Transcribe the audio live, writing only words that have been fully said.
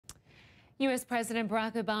US President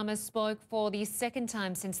Barack Obama spoke for the second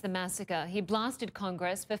time since the massacre. He blasted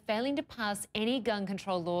Congress for failing to pass any gun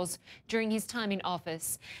control laws during his time in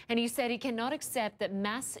office. And he said he cannot accept that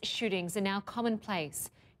mass shootings are now commonplace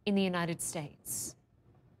in the United States.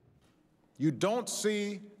 You don't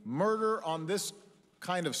see murder on this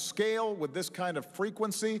kind of scale with this kind of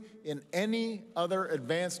frequency in any other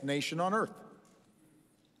advanced nation on earth.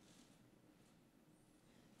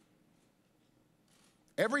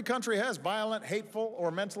 Every country has violent, hateful,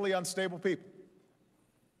 or mentally unstable people.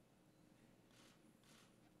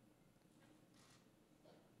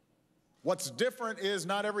 What's different is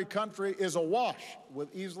not every country is awash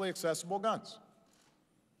with easily accessible guns.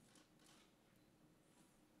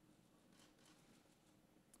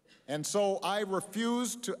 And so I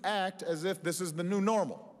refuse to act as if this is the new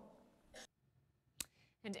normal.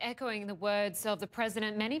 And echoing the words of the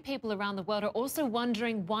president, many people around the world are also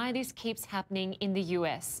wondering why this keeps happening in the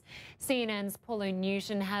US. CNN's Paulo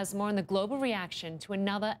Newton has more on the global reaction to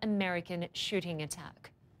another American shooting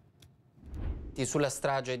attack. Sulla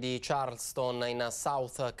strage di Charleston in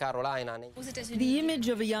South Carolina. The image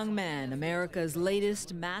of a young man, America's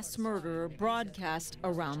latest mass murderer, broadcast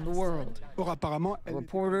around the world. A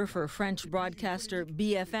reporter for French broadcaster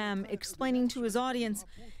BFM explaining to his audience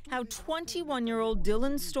how 21-year-old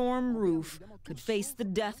Dylan Storm Roof could face the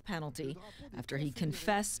death penalty after he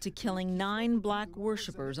confessed to killing 9 black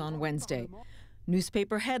worshippers on Wednesday.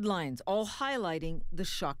 Newspaper headlines all highlighting the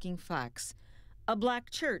shocking facts. A black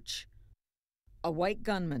church, a white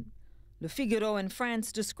gunman. Le Figaro in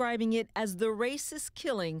France describing it as the racist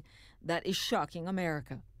killing that is shocking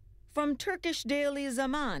America. From Turkish daily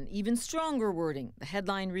Zaman, even stronger wording. The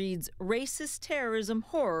headline reads, "Racist terrorism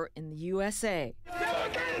horror in the USA."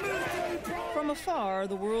 From afar,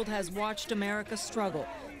 the world has watched America struggle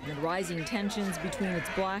amid rising tensions between its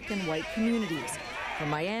black and white communities. From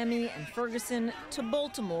Miami and Ferguson to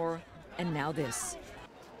Baltimore, and now this.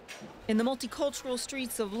 In the multicultural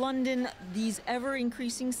streets of London, these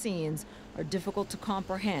ever-increasing scenes are difficult to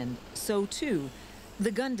comprehend. So, too,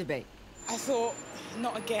 the gun debate. I thought,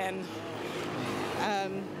 not again.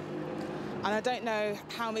 And I don't know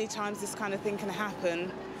how many times this kind of thing can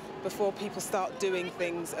happen before people start doing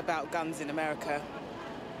things about guns in America.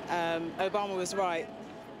 Obama was right.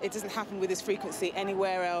 It doesn't happen with this frequency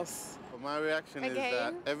anywhere else. Well, my reaction is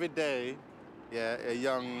that every day, a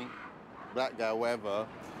young black guy, whatever,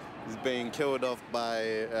 is being killed off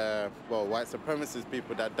by, white supremacist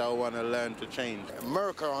people that don't want to learn to change.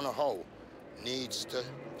 America on a whole needs to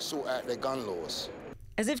sort out their gun laws.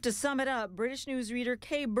 As if to sum it up, British newsreader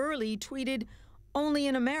Kay Burley tweeted, "Only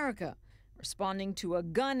in America," responding to a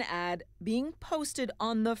gun ad being posted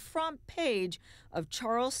on the front page of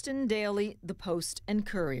Charleston Daily, The Post and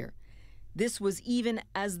Courier. This was even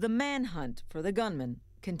as the manhunt for the gunman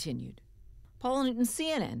continued. Paula Newton,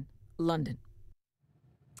 CNN, London.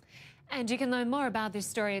 And you can learn more about this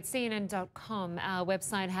story at CNN.com. Our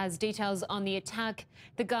website has details on the attack,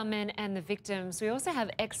 the gunman and the victims. We also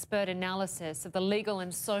have expert analysis of the legal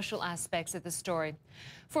and social aspects of the story.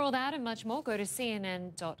 For all that and much more, go to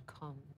CNN.com.